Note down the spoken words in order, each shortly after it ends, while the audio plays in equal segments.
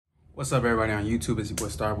What's up, everybody on YouTube? It's your boy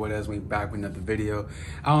STARBOYDEZ. We back with another video.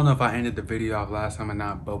 I don't know if I ended the video off last time or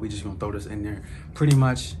not, but we just gonna throw this in there. Pretty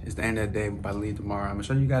much, it's the end of the day. By leave tomorrow, I'm gonna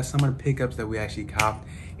show you guys some of the pickups that we actually copped,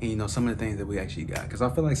 and you know, some of the things that we actually got. Cause I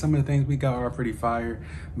feel like some of the things we got are pretty fire.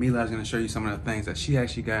 Mila's gonna show you some of the things that she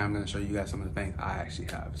actually got. I'm gonna show you guys some of the things I actually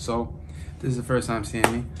have. So this is the first time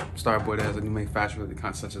seeing me. I'm STARBOYDEZ. I do make fashion-related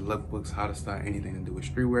content such as lookbooks, how to style, anything to do with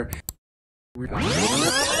streetwear.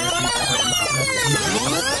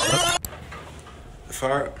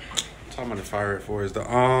 Talking about the fire for is the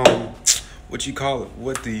what do you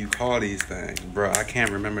call these things, bro? I can't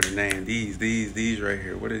remember the name. These right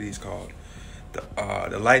here, what are these called?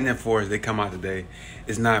 The lightning force, they come out today.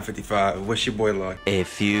 It's 9:55. What's your boy like? A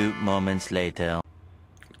few moments later.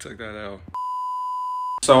 Check that out.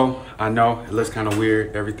 So I know it looks kind of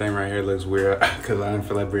weird. Everything right here looks weird because I didn't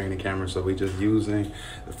feel like bringing the camera, so we just using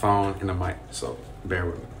the phone and the mic. So bear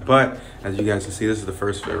with me. But as you guys can see, this is the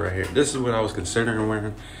first fit right here. This is what I was considering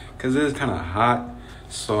wearing because it is kind of hot.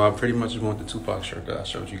 So I pretty much want the Tupac shirt that I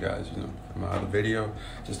showed you guys, you know, in my other video.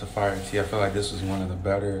 Just a fire tee. I feel like this was one of the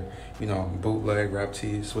better, you know, bootleg rap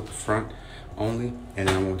tees with the front only. And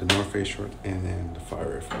then I went with the North Face short and then the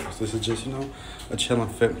fire force. This is just, you know, a chilling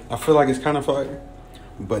fit. I feel like it's kind of fire.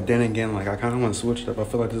 But then again, like I kind of want to switch it up. I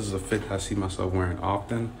feel like this is a fit that I see myself wearing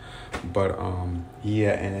often. But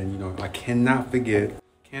yeah, and then, you know, I can't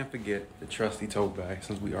forget the trusty tote bag.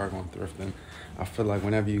 Since we are going thrifting, I feel like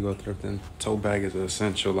whenever you go thrifting, tote bag is an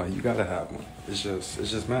essential. Like you gotta have one. It's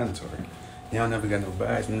just mandatory. Y'all never got no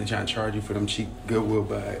bags, and they trying to charge you for them cheap Goodwill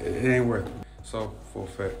bags. It ain't worth it. So full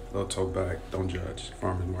fit, little tote bag. Don't judge.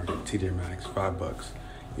 Farmers Market, TJ Maxx, $5.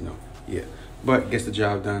 You know, yeah. But gets the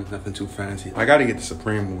job done. Nothing too fancy. I gotta get the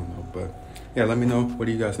Supreme one though. But yeah, let me know what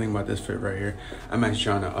do you guys think about this fit right here. I'm actually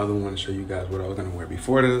trying the other one to show you guys what I was gonna wear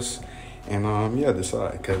before this. And yeah,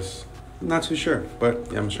 decide, because I'm not too sure. But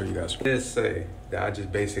yeah, I'm gonna show you guys. Just say that I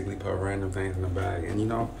just basically put random things in the bag, and you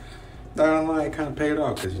know, not gonna lie, it kind of paid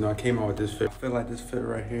off, because you know I came out with this fit. I feel like this fit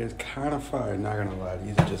right here is kind of fire. Not gonna lie,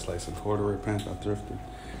 these are just like some corduroy pants I thrifted.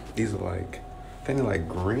 These are like, I think they're like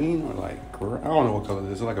green or like I don't know what color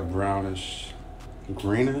this is. It's like a brownish,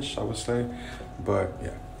 greenish, I would say. But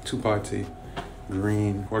yeah, Tupac tee,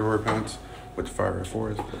 green corduroy pants with the fire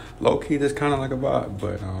force. Low key, this kind of like a vibe,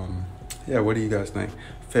 but yeah, what do you guys think?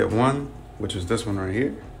 Fit 1, which is this one right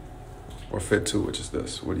here, or fit 2, which is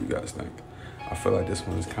this? What do you guys think? I feel like this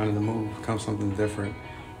one is kind of the move. Come something different,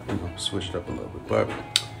 you know, switch it up a little bit. But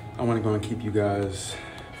I want to go and keep you guys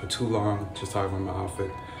for too long just talking about my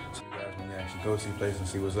outfit. So you guys, when you actually go see place and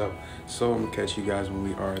see what's up. So I'm gonna catch you guys when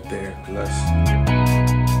we are there. Let's.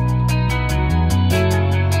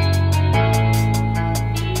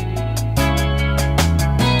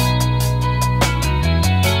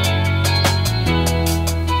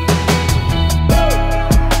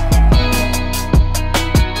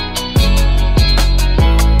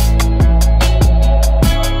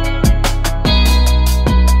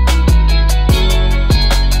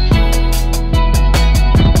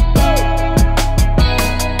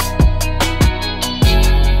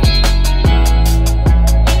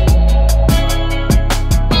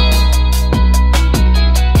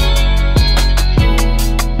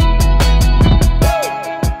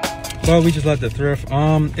 Well, we just left the thrift.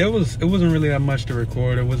 It wasn't really that much to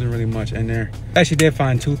record. It wasn't really much in there. I actually did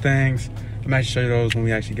find 2 things. I'm actually show you those when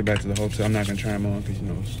we actually get back to the hotel. I'm not gonna try them on because, you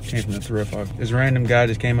know, it came from the thrift. This random guy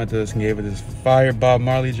just came up to us and gave us this fire Bob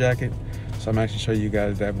Marley jacket. So I'm actually show you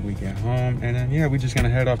guys that when we get home. And then yeah, we just gonna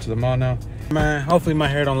head off to the mall now. Man, hopefully my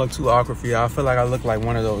hair don't look too awkward for y'all. I feel like I look like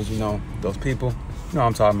one of those, you know, those people. You know what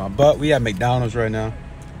I'm talking about. But we at McDonald's right now.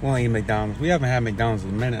 We don't eat McDonald's. We haven't had McDonald's in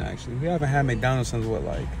a minute, actually. We haven't had McDonald's since what,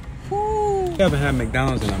 like? We haven't had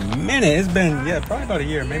McDonald's in a minute. It's been, yeah, probably about a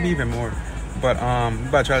year, maybe even more. But we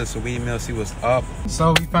about to try the sweet meal, see what's up.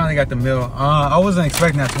 So we finally got the meal. I wasn't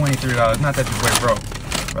expecting that $23. Not that your boy broke.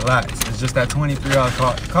 Relax. It's just that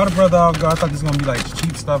 $23 caught a brother off guard. I thought this was gonna be like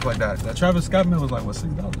cheap stuff like that. That Travis Scott meal was like what,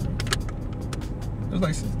 $6? It was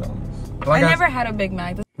like $6. Like I never had a Big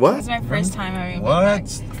Mac. What? This is my first time having a Big Mac.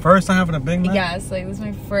 What? First time having a Big Mac? Yes, like this is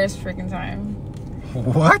my first freaking time.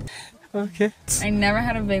 What? Okay. I never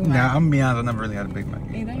had a Big Mac. Nah, I'm gonna be honest, I never really had a Big Mac.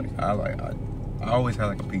 Either? Like, I always had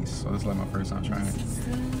like a piece, so this is like my first time trying it.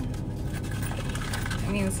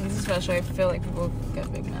 I mean, since it's special, I feel like people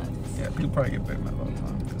get Big Macs. Yeah, people probably get Big Mac all the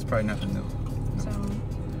time. It's probably nothing new. So,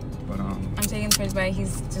 but I'm taking the first bite.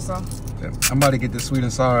 He's just off. Yeah, I'm about to get this sweet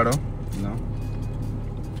and sour though. You know.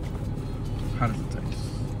 How does it taste?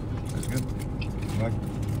 It's good. You like it?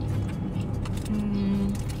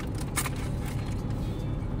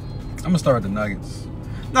 I'm gonna start with the nuggets.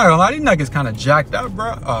 Not gonna lie, these nuggets kind of jacked up,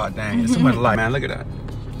 bro. Oh dang, it's too much light, man. Look at that.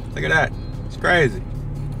 Look at that. It's crazy.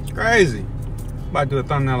 It's crazy. I'm about to do a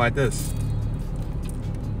thumbnail like this.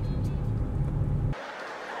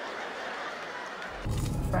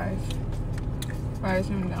 Fries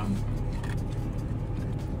coming down.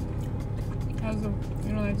 How's the,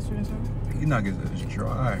 you don't like the sweet and sour? These nuggets is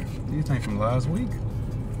dry. These ain't from last week.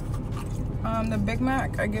 The Big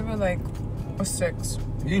Mac, I give it like a 6.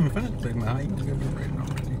 You didn't even finish the Big Mac. How you gonna give it a rating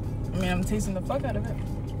already? I mean, I'm tasting the fuck out of it.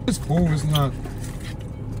 It's cool. It's not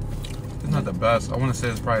the best. I want to say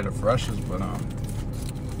it's probably the freshest, but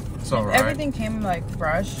it's all right. Everything came like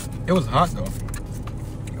fresh. It was hot though.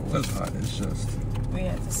 It was hot. It's just We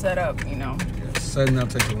had to set up, you know. yeah, setting up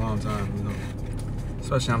takes a long time, you know.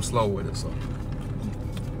 Especially I'm slow with it, so.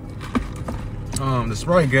 The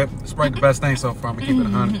Sprite good. Sprite the best thing so far. I'm gonna keep it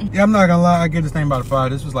 100. Yeah, I'm not gonna lie. I give this thing about a 5.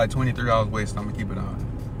 This was like $23 waste. I'm gonna keep it 100.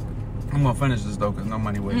 I'm gonna finish this though, cause no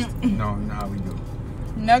money wasted. You know how we do.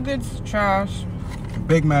 Nuggets, trash.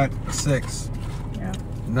 Big Mac 6. Yeah.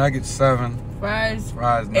 Nuggets 7. Fries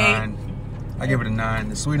 9. 8. I give it a 9.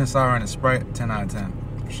 The sweet and sour and the Sprite 10 out of 10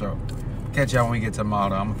 for sure. Catch y'all when we get to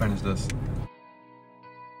tomorrow. I'm gonna finish this.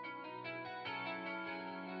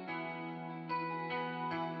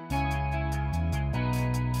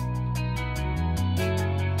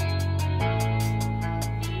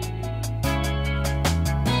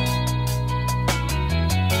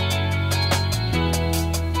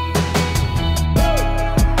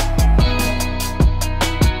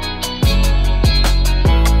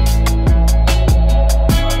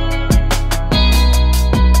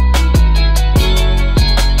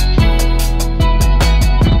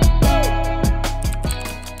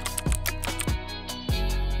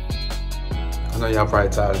 I know y'all probably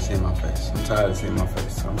tired of seeing my face. I'm tired of seeing my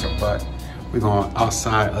face. But we're going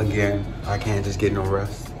outside again. I can't just get no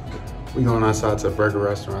rest. We're going outside to a burger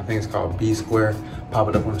restaurant. I think it's called B Square. Pop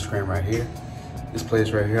it up on the screen right here. This place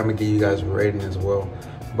right here, I'm gonna give you guys a rating as well.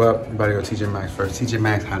 But we about to go TJ Maxx first. TJ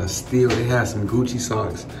Maxx had a steal. They had some Gucci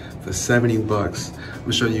socks for 70 bucks. I'm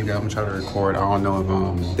gonna show you guys. I'm gonna try to record. I don't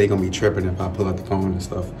know if they gonna be tripping if I pull out the phone and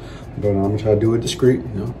stuff. But I'm gonna try to do it discreet, you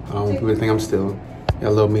know. I don't want people to think I'm stealing.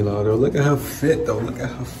 Got little me though. Look at her fit though. Look at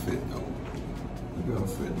her fit though. Look at her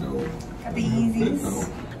fit though. Got the Yeezys.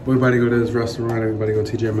 We're about to go to this restaurant. Everybody go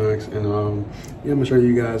TJ Maxx, and yeah, I'm gonna show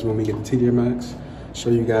you guys when we get to TJ Maxx. Show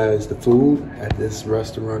you guys the food at this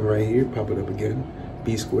restaurant right here. Pop it up again.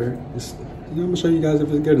 B Square. It's, I'm gonna show you guys if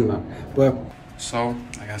it's good or not. But so,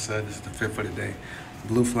 like I said, this is the fit for the day.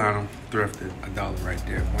 Blue flannel, thrifted, $1 right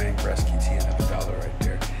there. Wayne Gretzky tee, another $1 right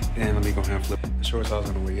there. Then let me go ahead and flip the shorts I was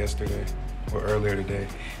gonna wear yesterday or earlier today.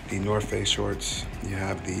 The North Face shorts. You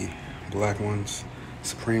have the black ones.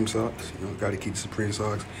 Supreme socks, you know, gotta keep the Supreme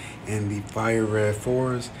socks, and the fire red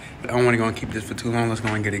 4s. I don't wanna go and keep this for too long. Let's go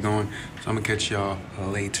and get it going. So I'm gonna catch y'all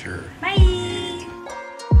later. Bye.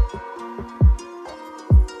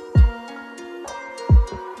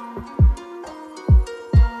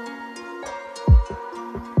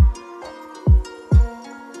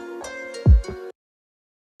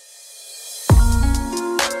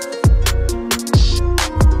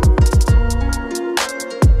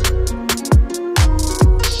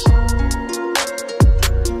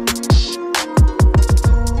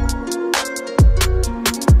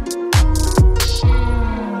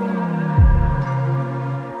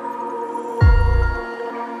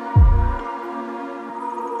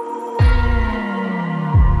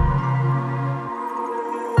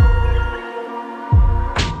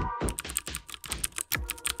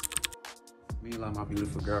 My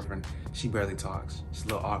beautiful girlfriend, she barely talks. She's a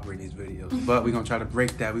little awkward in these videos, but we're gonna try to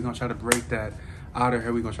break that. We're gonna try to break that out of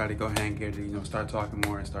her. We're gonna try to go ahead and get her, you know, start talking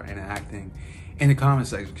more and start interacting in the comment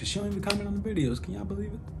section, because she don't even comment on the videos. Can y'all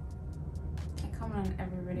believe it? I comment on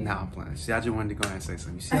every video. Nah, I'm playing. See, I just wanted to go ahead and say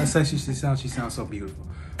something. You see how sexy she sounds? She sounds so beautiful.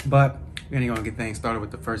 But we're gonna go and get things started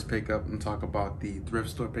with the first pickup and talk about the thrift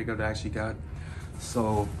store pickup that I actually got.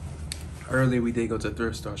 So earlier we did go to a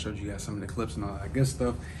thrift store. I showed you guys some of the clips and all that good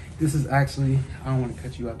stuff. This is actually, I don't want to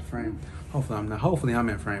cut you out the frame. Hopefully I'm not. Hopefully I'm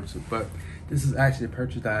in frame too. But this is actually a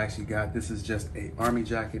purchase that I actually got. This is just a army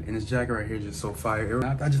jacket, and this jacket right here is just so fire.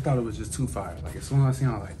 I just thought it was just too fire. Like as soon as I seen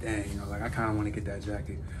it, I was like, dang, you know, like I kind of want to get that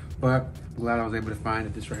jacket. But I'm glad I was able to find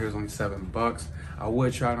it. This right here is only $7. I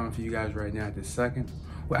would try it on for you guys right now at this second.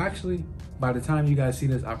 Well, actually, by the time you guys see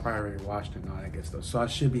this, I probably already washed it and all that good stuff. So I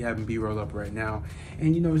should be having B-roll up right now.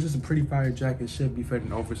 And you know, it's just a pretty fire jacket. It should be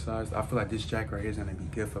fitting oversized. I feel like this jacket right here is gonna be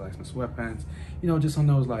good for like some sweatpants. You know, just on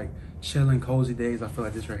those like chilling, cozy days, I feel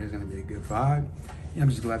like this right here is gonna be a good vibe. Yeah, I'm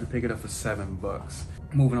just glad to pick it up for $7.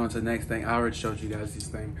 Moving on to the next thing, I already showed you guys this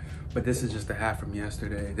thing, but this is just a hat from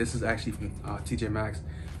yesterday. This is actually from TJ Maxx.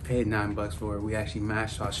 Paid $9 for it. We actually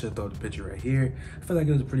matched, so I should throw the picture right here. I feel like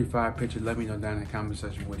it was a pretty fire picture. Let me know down in the comment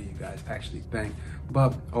section what do you guys actually think.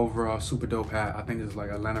 But overall, super dope hat. I think it's like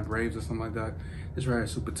Atlanta Braves or something like that. This right here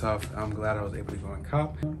is super tough. I'm glad I was able to go and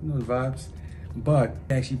cop. You know the vibes. But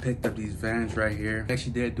I actually picked up these Vans right here. I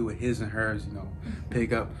actually did do a his and hers, you know,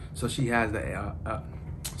 pick up. So she has the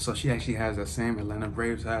so she actually has the same Atlanta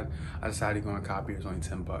Braves hat. I decided to go and copy it. It's only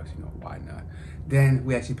 $10, you know, why not? Then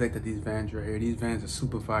we actually picked up these Vans right here. These Vans are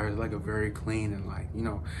super fire. It's like a very clean and like, you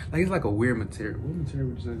know, like it's like a weird material. What material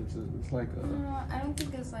would you say it's like a... I don't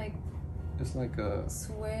think it's like... It's like a...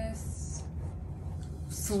 Swiss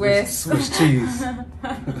cheese.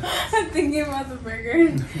 I'm thinking about the burger.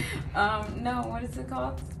 No, what is it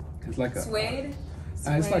called? It's like a... Suede?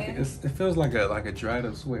 It's like it feels like a dried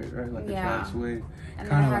up suede, right? Like a dried suede. And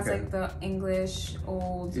then it has like the English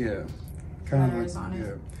old letters on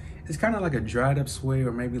it. It's kind of like a dried up suede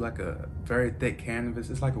or maybe like a very thick canvas.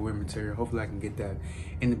 It's like a weird material. Hopefully I can get that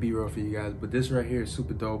in the B-roll for you guys. But this right here is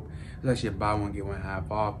super dope. It's actually a buy one get one half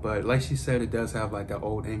off. But like she said, it does have like the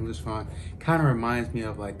old English font. Kind of reminds me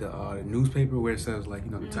of like the newspaper where it says like, you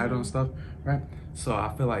know, the title and stuff, right? So I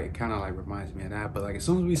feel like it kind of like reminds me of that. But like as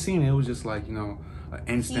soon as we seen it, it was just like, you know,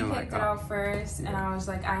 instant. He picked it out first, and I was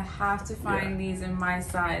like, I have to find these in my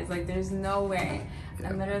size. Like, there's no way.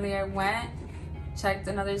 And literally, I went, checked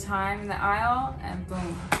another time in the aisle, and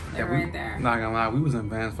boom, they're right there. Not gonna lie, we was in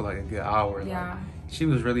Vans for like a good hour. Yeah. Like, she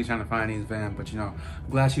was really trying to find these Vans, but you know, I'm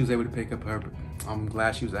glad she was able to pick up her. I'm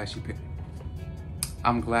glad that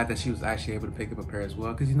she was actually able to pick up a pair as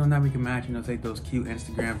well, because you know now we can match. You know, take those cute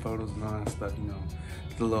Instagram photos and all that stuff. You know,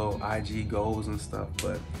 the little IG goals and stuff.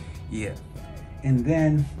 But yeah. And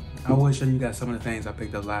then I will show you guys some of the things I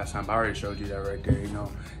picked up last time. I already showed you that right there, you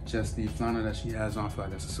know. Just the flannel that she has on. I feel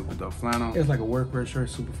like that's a super dope flannel. It's like a workwear shirt,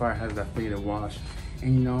 super fire, has that faded wash.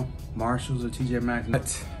 And you know, Marshalls or TJ Maxx.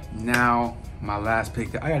 But now, my last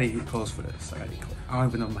pickup, I gotta get close for this. I don't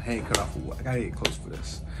even know if my head cut off or what. I gotta get close for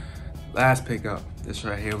this. Last pickup, this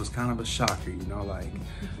right here was kind of a shocker, you know, like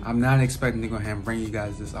I'm not expecting to go ahead and bring you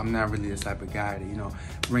guys this. I'm not really the type of guy that, you know,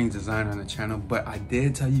 brings designer on the channel, but I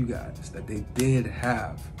did tell you guys that they did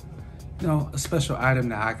have, you know, a special item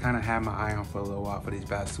that I kind of had my eye on for a little while for these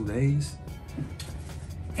past 2 days.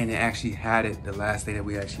 And it actually had it the last day that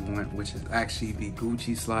we actually went, which is actually the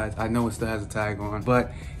Gucci slides. I know it still has a tag on,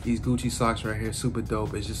 but these Gucci socks right here, super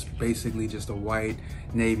dope. It's just basically just a white,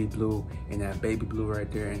 navy blue, and that baby blue right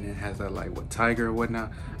there, and it has that like what tiger or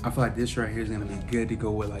whatnot. I feel like this right here is gonna be good to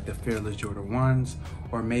go with like the Fearless Jordan 1s,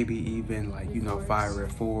 or maybe even like, you know, Fire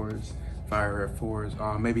Red 4s,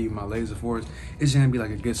 maybe even my Laser 4s. It's gonna be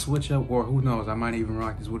like a good switch up, or who knows, I might even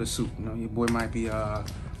rock this with a suit. You know, your boy might be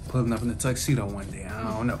pulling up in the tuxedo one day, I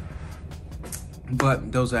don't know.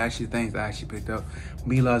 But those are actually things I actually picked up.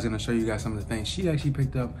 Mila's gonna show you guys some of the things she actually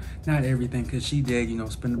picked up. Not everything, because she did, you know,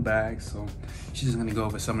 spin the bag. So she's just gonna go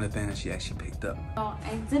over some of the things that she actually picked up. Well,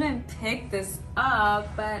 I didn't pick this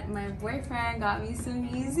up, but my boyfriend got me some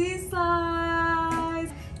Yeezy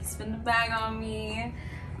slides. He spun the bag on me.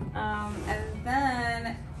 And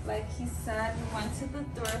then, like he said, we went to the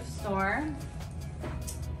thrift store.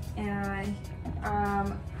 And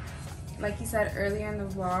like he said earlier in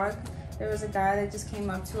the vlog, there was a guy that just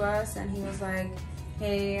came up to us and he was like,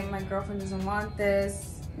 hey, my girlfriend doesn't want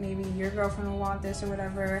this, maybe your girlfriend will want this or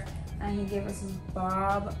whatever. And he gave us his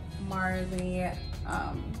Bob Marley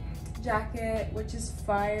jacket, which is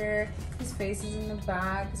fire. His face is in the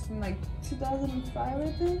back. It's from like 2005,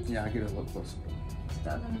 I think. Yeah, I get a little closer.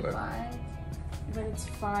 2005, but it's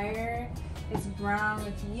fire. It's brown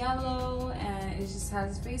with yellow, and it just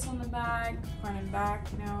has his face on the back, front and back,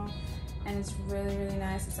 you know. And it's really, really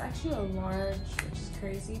nice. It's actually a large, which is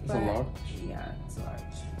crazy. It's a large? Yeah, it's large.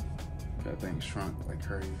 That thing shrunk like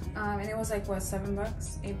crazy. And it was like what, $7,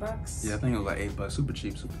 $8? Yeah, I think it was like $8. Super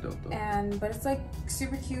cheap, super dope though. But it's like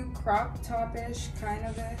super cute, crop top-ish, kind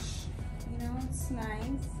of-ish. You know, it's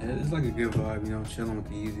nice. It's like a good vibe, you know, chilling with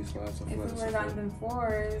the Yeezy slides. If we were on them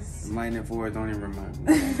 4s. Lightning 4s, don't even remind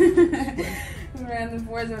me. If we were on the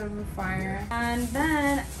 4s, it would have been fire. And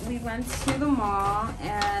then we went to the mall,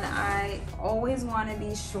 and I always wanted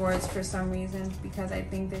these shorts for some reason because I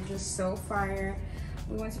think they're just so fire.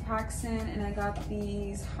 We went to Paxton, and I got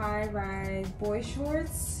these high-rise boy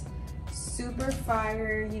shorts. Super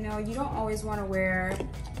fire. You know, you don't always want to wear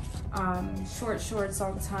short shorts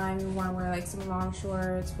all the time. You want to wear like some long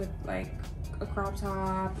shorts with like a crop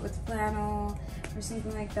top with flannel or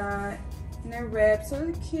something like that, and they're ripped, so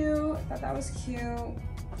they're cute. I thought that was cute.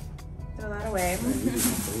 Throw that away.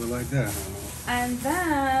 Like that. And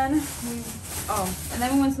then we Oh, and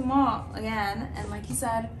then we went to the mall again, and like he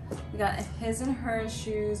said, we got his and her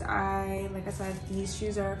shoes. Like I said, these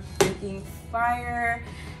shoes are freaking fire.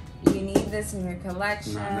 You need this in your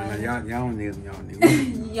collection. No, y'all don't need them. Y'all don't need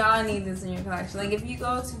them. Y'all need this in your collection. Like if you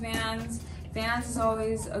go to Vans is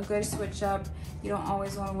always a good switch up. You don't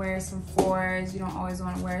always want to wear some 4s. You don't always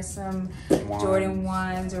want to wear some Jordan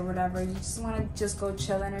 1s or whatever. You just want to just go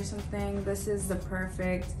chilling or something. This is the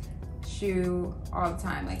perfect shoe all the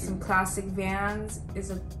time. Like some classic Vans is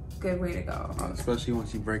a good way to go. Especially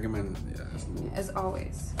once you break them in. Yeah, as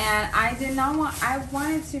always. And I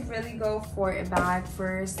wanted to really go for a bag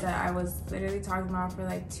first that I was literally talking about for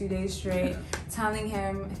like 2 days straight, telling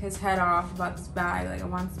him his head off about this bag. Like, I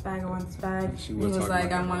want this bag, I want this bag. He was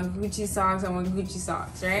like, I want Gucci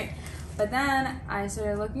socks, right? But then I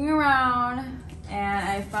started looking around and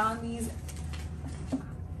I found these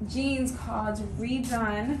jeans called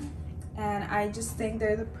Redone. And I just think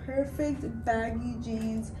they're the perfect baggy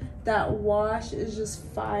jeans. That wash is just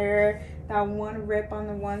fire. That one rip on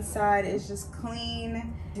the one side is just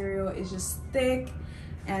clean. Material is just thick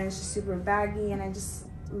and it's just super baggy, and I just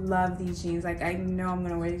love these jeans. Like, I know I'm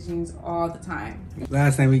gonna wear these jeans all the time.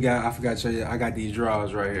 Last thing we got, I forgot to show you, I got these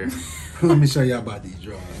drawers right here. Let me show y'all about these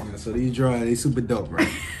drawers. So these drawers, they super dope, right?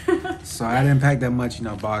 So I didn't pack that much,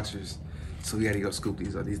 boxers. So we had to go scoop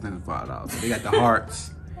these up. These things are $5. They got the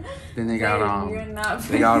hearts. Then they got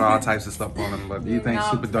all types of stuff on them. But you think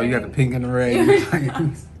super dope? You got the pink and the red.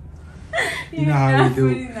 You know how we do.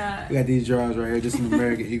 We got these drawers right here, just some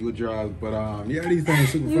American Eagle drawers. But yeah, these things are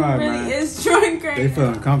super fire, man. It is true. They feel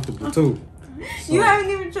uncomfortable too. So, you haven't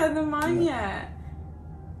even tried them on yet.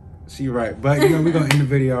 She right, but we're gonna end the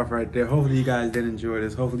video off right there. Hopefully you guys did enjoy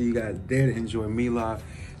this. Hopefully you guys did enjoy Mila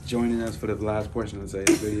joining us for the last portion of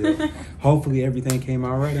today's video. Hopefully everything came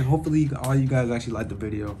out right, and hopefully all you guys actually liked the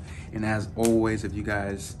video. And as always, if you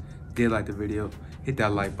guys did like the video, hit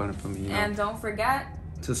that like button for me. And don't forget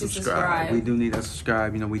to subscribe. We do need that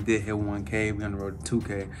subscribe. We did hit 1K. We're on the road to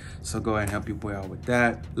 2K. So go ahead and help your boy out with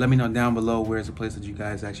that. Let me know down below where's the place that you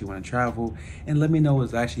guys actually want to travel. And let me know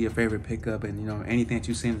what's actually your favorite pickup, and anything that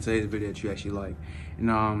you've seen in today's video that you actually like.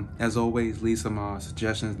 And as always, leave some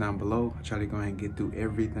suggestions down below. I try to go ahead and get through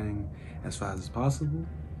everything as fast as possible.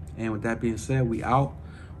 And with that being said, we out.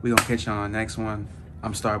 We're gonna catch y'all on the next one.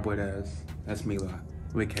 I'm STARBOYDEZ. That's Mila.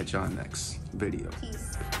 We'll catch y'all on the next video.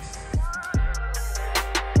 Peace.